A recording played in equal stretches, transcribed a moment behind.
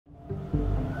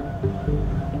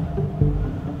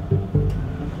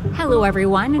Hello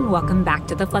everyone, and welcome back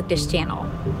to the Fluctus channel.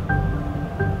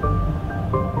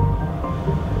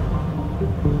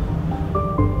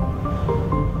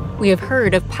 We have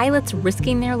heard of pilots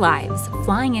risking their lives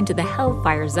flying into the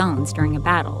hellfire zones during a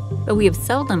battle, but we have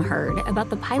seldom heard about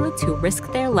the pilots who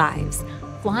risk their lives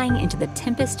flying into the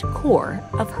tempest core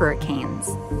of hurricanes.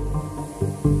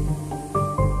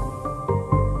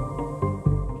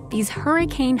 These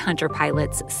hurricane hunter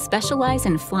pilots specialize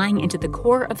in flying into the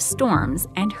core of storms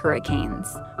and hurricanes,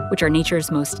 which are nature's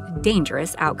most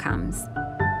dangerous outcomes.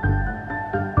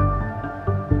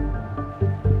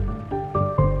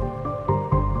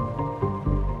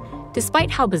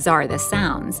 Despite how bizarre this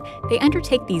sounds, they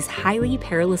undertake these highly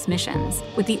perilous missions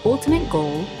with the ultimate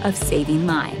goal of saving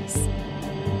lives.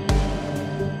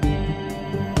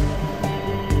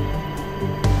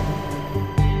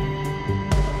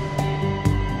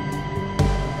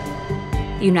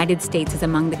 The United States is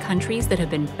among the countries that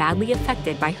have been badly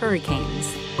affected by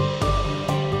hurricanes.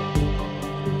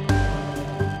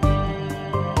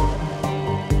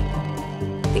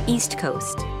 The East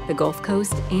Coast, the Gulf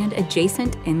Coast, and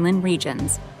adjacent inland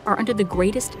regions are under the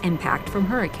greatest impact from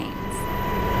hurricanes.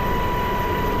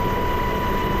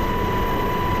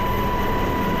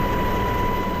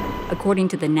 According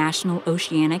to the National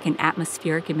Oceanic and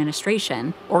Atmospheric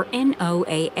Administration, or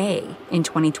NOAA, in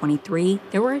 2023,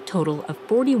 there were a total of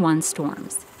 41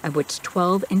 storms, of which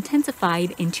 12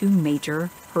 intensified into major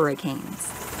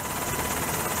hurricanes.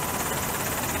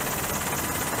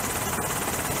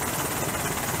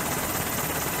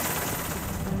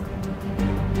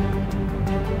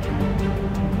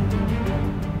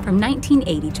 From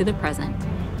 1980 to the present,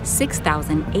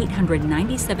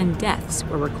 6,897 deaths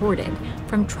were recorded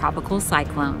from tropical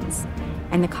cyclones,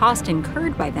 and the cost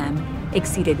incurred by them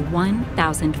exceeded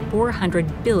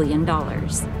 $1,400 billion.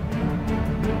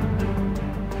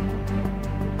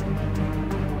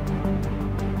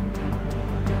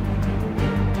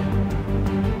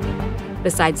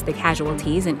 Besides the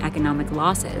casualties and economic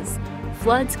losses,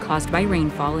 floods caused by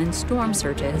rainfall and storm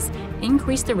surges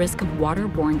increase the risk of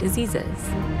waterborne diseases.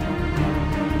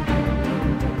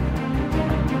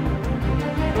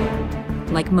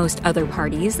 Like most other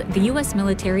parties, the U.S.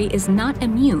 military is not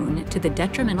immune to the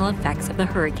detrimental effects of the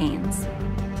hurricanes.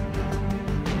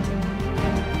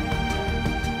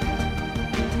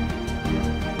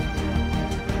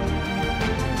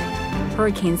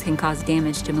 Hurricanes can cause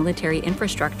damage to military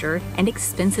infrastructure and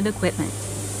expensive equipment.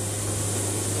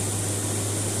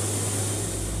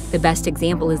 The best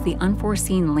example is the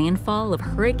unforeseen landfall of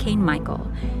Hurricane Michael,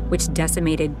 which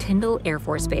decimated Tyndall Air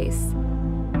Force Base.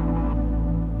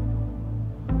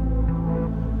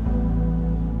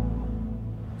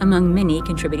 Among many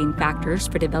contributing factors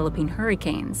for developing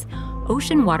hurricanes,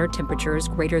 ocean water temperatures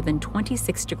greater than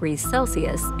 26 degrees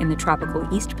Celsius in the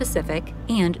tropical East Pacific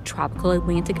and tropical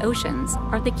Atlantic Oceans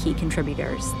are the key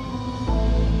contributors.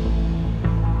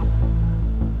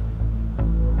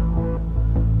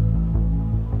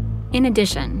 In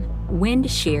addition, wind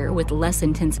shear with less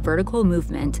intense vertical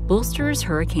movement bolsters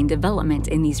hurricane development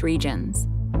in these regions.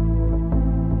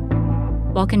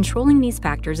 While controlling these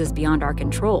factors is beyond our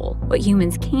control, what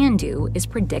humans can do is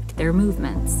predict their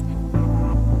movements.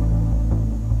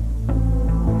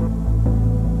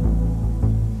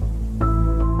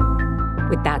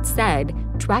 With that said,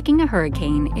 tracking a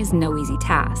hurricane is no easy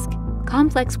task.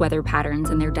 Complex weather patterns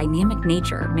and their dynamic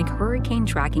nature make hurricane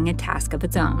tracking a task of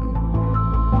its own.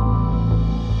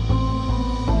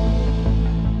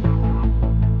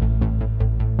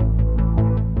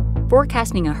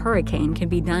 Forecasting a hurricane can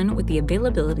be done with the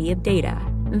availability of data.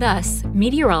 Thus,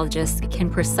 meteorologists can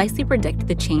precisely predict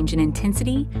the change in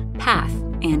intensity, path,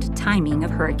 and timing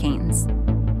of hurricanes.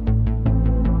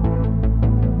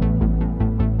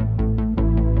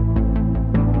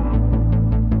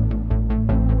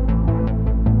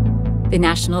 The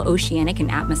National Oceanic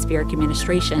and Atmospheric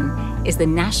Administration is the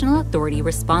national authority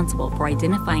responsible for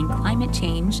identifying climate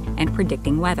change and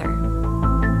predicting weather.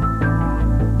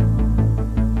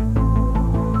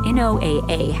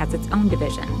 NOAA has its own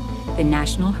division, the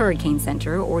National Hurricane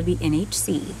Center, or the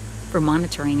NHC, for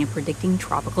monitoring and predicting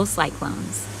tropical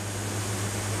cyclones.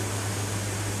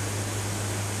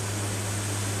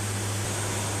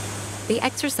 They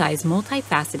exercise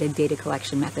multifaceted data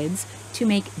collection methods to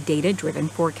make data-driven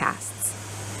forecasts.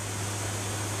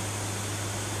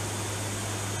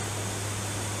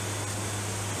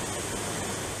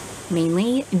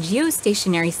 Mainly,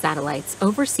 geostationary satellites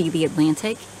oversee the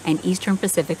Atlantic and Eastern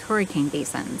Pacific hurricane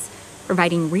basins,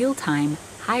 providing real-time,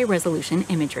 high-resolution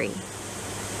imagery.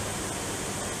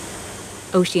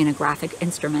 Oceanographic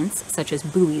instruments, such as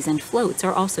buoys and floats,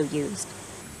 are also used.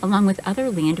 along with other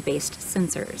land-based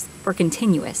sensors for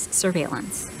continuous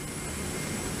surveillance.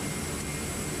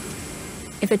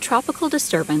 If a tropical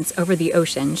disturbance over the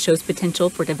ocean shows potential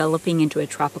for developing into a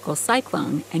tropical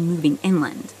cyclone and moving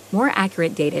inland, more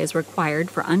accurate data is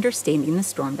required for understanding the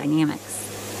storm dynamics.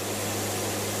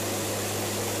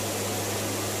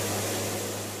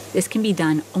 This can be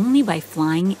done only by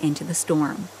flying into the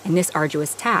storm, and this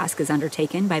arduous task is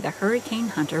undertaken by the Hurricane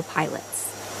Hunter pilots.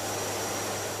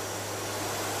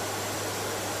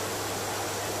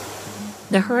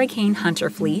 The Hurricane Hunter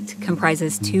fleet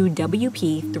comprises 2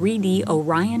 WP-3D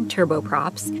Orion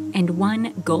turboprops and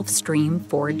 1 Gulfstream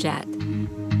 4 jet.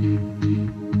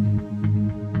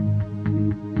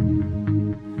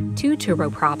 2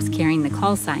 turboprops carrying the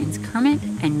call signs Kermit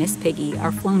and Miss Piggy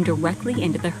are flown directly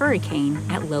into the hurricane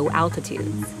at low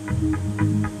altitudes.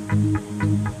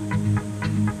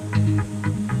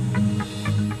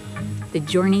 The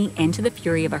journey into the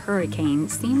fury of a hurricane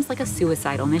seems like a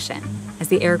suicidal mission, as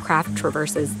the aircraft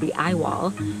traverses the eye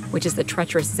wall, which is the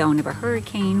treacherous zone of a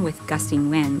hurricane with gusting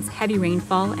winds, heavy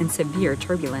rainfall, and severe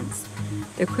turbulence.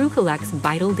 The crew collects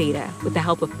vital data with the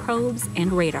help of probes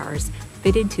and radars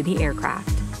fitted to the aircraft.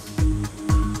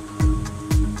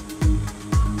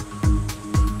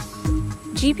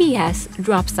 GPS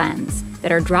dropsondes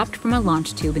that are dropped from a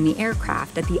launch tube in the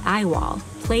aircraft at the eye wall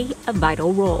play a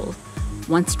vital role.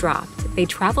 Once dropped, they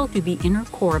travel through the inner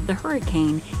core of the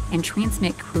hurricane and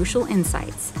transmit crucial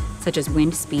insights, such as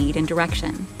wind speed and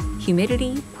direction,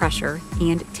 humidity, pressure,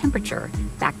 and temperature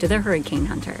back to the Hurricane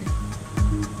Hunter.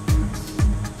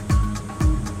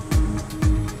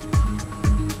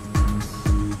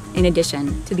 In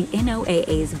addition to the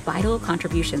NOAA's vital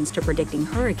contributions to predicting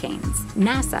hurricanes,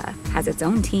 NASA has its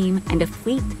own team and a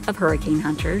fleet of hurricane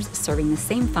hunters serving the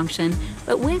same function,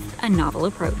 but with a novel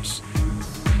approach.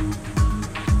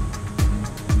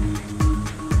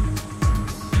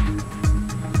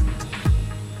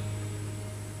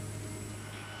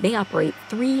 They operate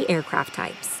 3 aircraft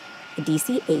types: a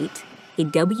DC-8, a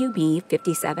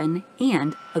WB-57,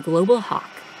 and a Global Hawk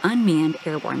unmanned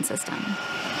airborne system.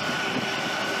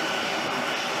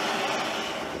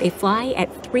 They fly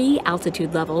at 3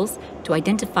 altitude levels to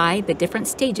identify the different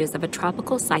stages of a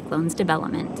tropical cyclone's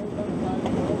development.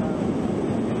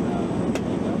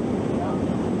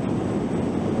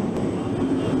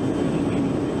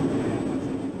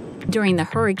 During the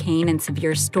Hurricane and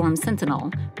Severe Storm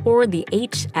Sentinel, or the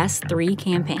HS-3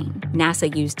 campaign,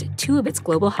 NASA used 2 of its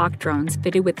Global Hawk drones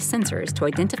fitted with sensors to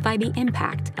identify the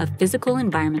impact of physical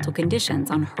environmental conditions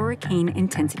on hurricane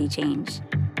intensity change.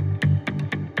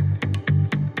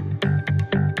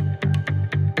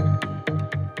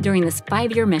 During this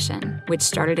 5-year mission, which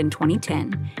started in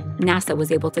 2010, NASA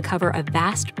was able to cover a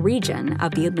vast region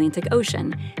of the Atlantic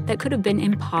Ocean that could have been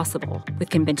impossible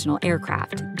with conventional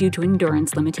aircraft due to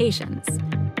endurance limitations.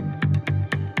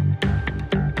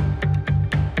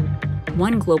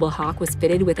 One Global Hawk was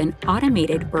fitted with an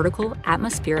automated vertical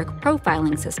atmospheric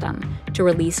profiling system to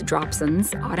release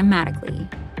dropsondes automatically.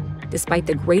 Despite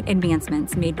the great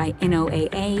advancements made by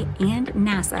NOAA and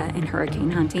NASA in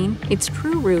hurricane hunting, its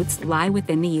true roots lie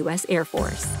within the U.S. Air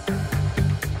Force.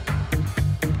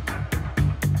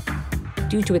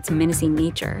 Due to its menacing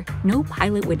nature, no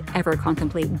pilot would ever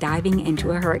contemplate diving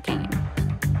into a hurricane.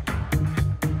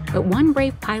 But one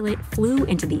brave pilot flew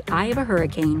into the eye of a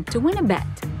hurricane to win a bet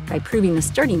by proving the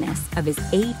sturdiness of his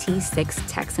AT-6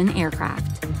 Texan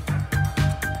aircraft.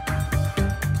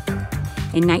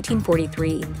 In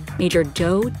 1943, Major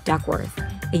Joe Duckworth,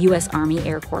 a U.S. Army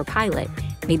Air Corps pilot,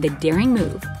 made the daring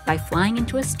move by flying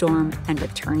into a storm and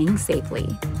returning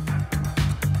safely.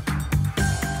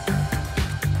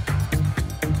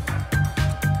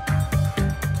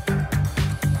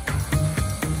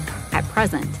 At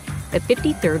present, the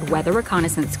 53rd Weather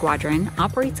Reconnaissance Squadron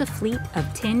operates a fleet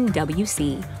of 10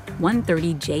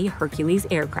 WC-130J Hercules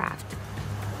aircraft.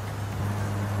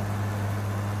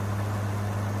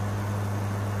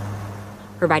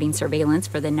 Providing surveillance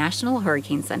for the National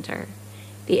Hurricane Center.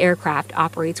 The aircraft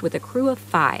operates with a crew of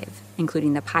 5,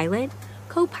 including the pilot,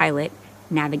 co-pilot,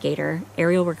 navigator,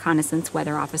 aerial reconnaissance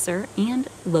weather officer, and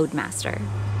loadmaster.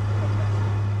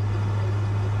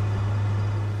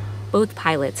 Both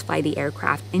pilots fly the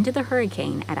aircraft into the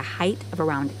hurricane at a height of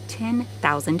around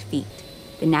 10,000 feet.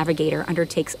 The navigator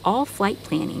undertakes all flight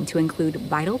planning to include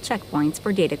vital checkpoints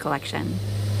for data collection.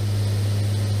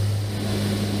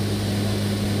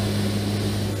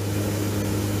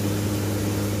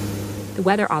 The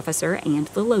weather officer and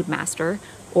the loadmaster,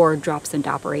 or dropsonde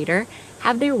operator,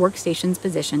 have their workstations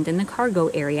positioned in the cargo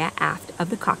area aft of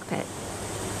the cockpit.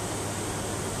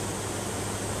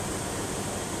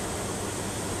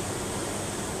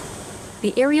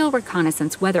 The Aerial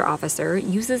Reconnaissance Weather Officer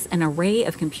uses an array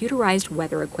of computerized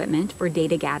weather equipment for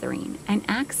data gathering and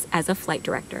acts as a flight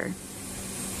director.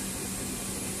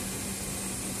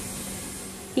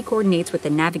 He coordinates with the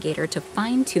navigator to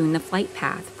fine-tune the flight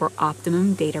path for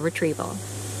optimum data retrieval.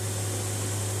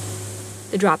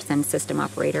 The Dropsend System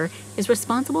Operator is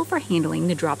responsible for handling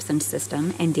the Dropsend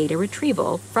system and data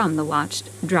retrieval from the launched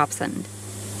Dropsend.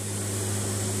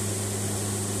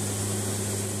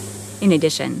 In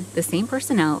addition, the same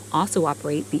personnel also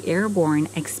operate the Airborne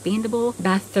Expandable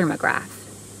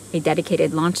Bathymetograph. A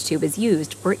dedicated launch tube is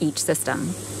used for each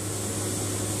system.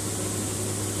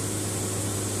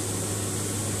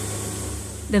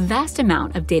 The vast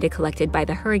amount of data collected by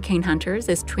the hurricane hunters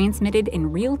is transmitted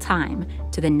in real time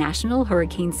to the National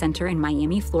Hurricane Center in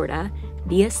Miami, Florida,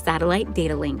 via satellite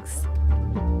data links.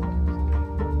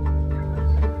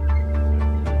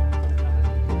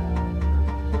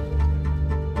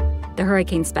 The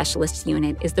Hurricane Specialist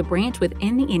Unit is the branch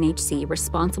within the NHC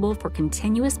responsible for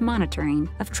continuous monitoring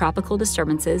of tropical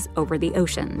disturbances over the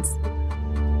oceans.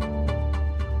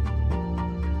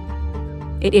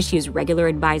 It issues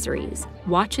regular advisories,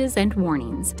 watches, and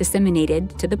warnings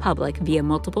disseminated to the public via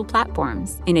multiple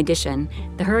platforms. In addition,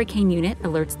 the Hurricane Unit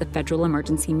alerts the Federal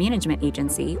Emergency Management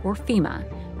Agency, or FEMA,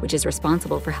 which is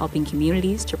responsible for helping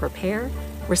communities to prepare,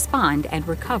 respond, and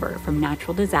recover from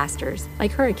natural disasters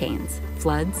like hurricanes,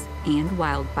 floods, and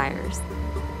wildfires.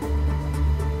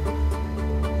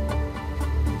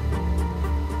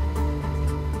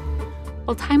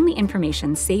 While timely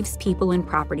information saves people and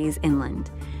properties inland,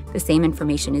 the same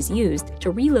information is used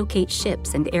to relocate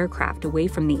ships and aircraft away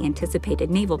from the anticipated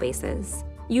naval bases.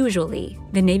 Usually,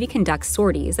 the Navy conducts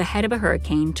sorties ahead of a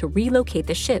hurricane to relocate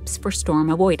the ships for storm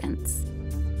avoidance.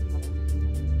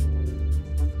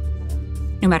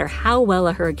 No matter how well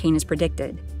a hurricane is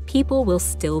predicted, people will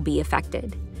still be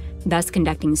affected. Thus,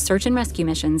 conducting search and rescue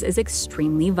missions is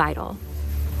extremely vital.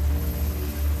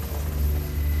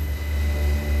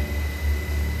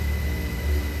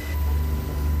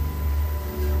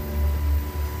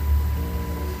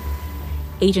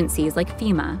 Agencies like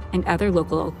FEMA and other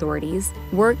local authorities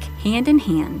work hand in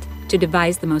hand to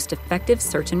devise the most effective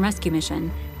search and rescue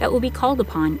mission that will be called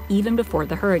upon even before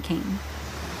the hurricane.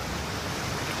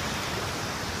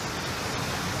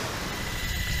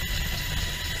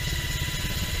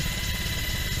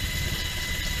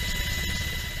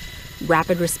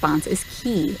 Rapid response is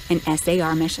key in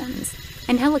SAR missions,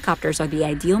 and helicopters are the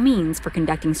ideal means for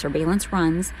conducting surveillance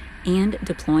runs and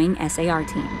deploying SAR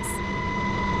teams.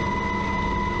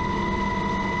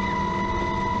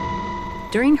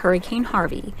 During Hurricane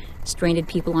Harvey, stranded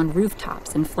people on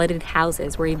rooftops and flooded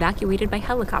houses were evacuated by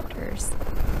helicopters.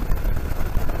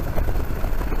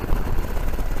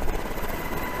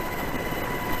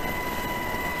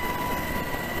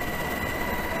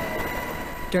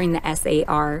 During the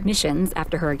SAR missions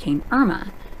after Hurricane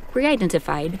Irma,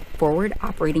 pre-identified forward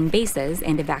operating bases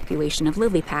and evacuation of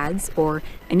lily pads, or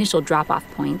initial drop-off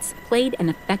points, played an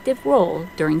effective role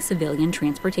during civilian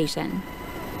transportation.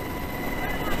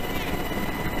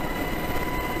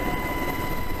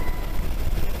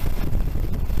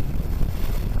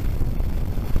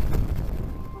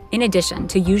 In addition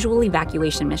to usual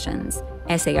evacuation missions,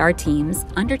 SAR teams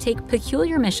undertake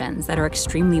peculiar missions that are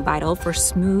extremely vital for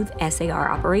smooth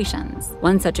SAR operations.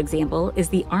 One such example is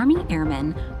the Army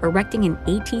Airmen erecting an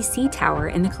ATC tower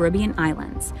in the Caribbean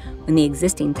islands when the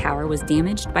existing tower was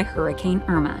damaged by Hurricane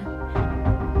Irma.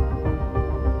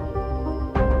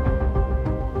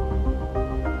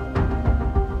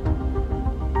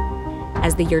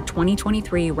 As the year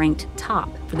 2023 ranked top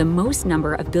for the most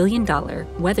number of billion-dollar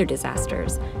weather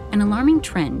disasters, an alarming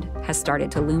trend has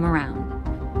started to loom around.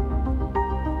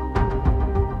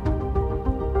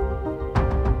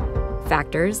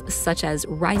 Factors such as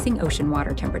rising ocean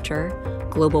water temperature,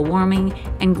 global warming,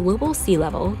 and global sea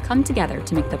level come together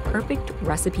to make the perfect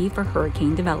recipe for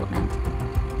hurricane development.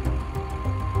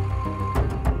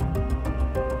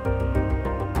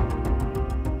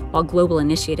 While global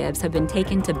initiatives have been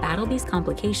taken to battle these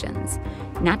complications,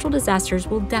 natural disasters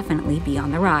will definitely be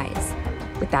on the rise.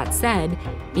 With that said,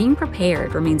 being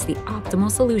prepared remains the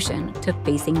optimal solution to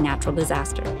facing natural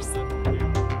disasters.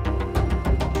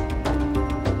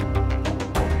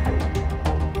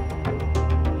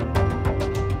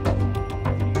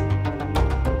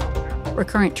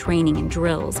 Recurrent training and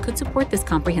drills could support this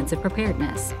comprehensive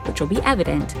preparedness, which will be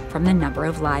evident from the number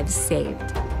of lives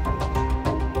saved.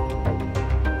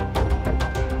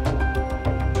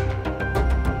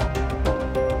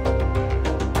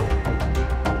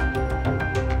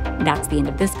 That's the end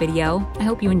of this video. I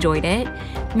hope you enjoyed it.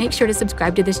 Make sure to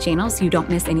subscribe to this channel so you don't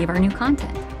miss any of our new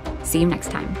content. See you next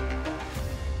time.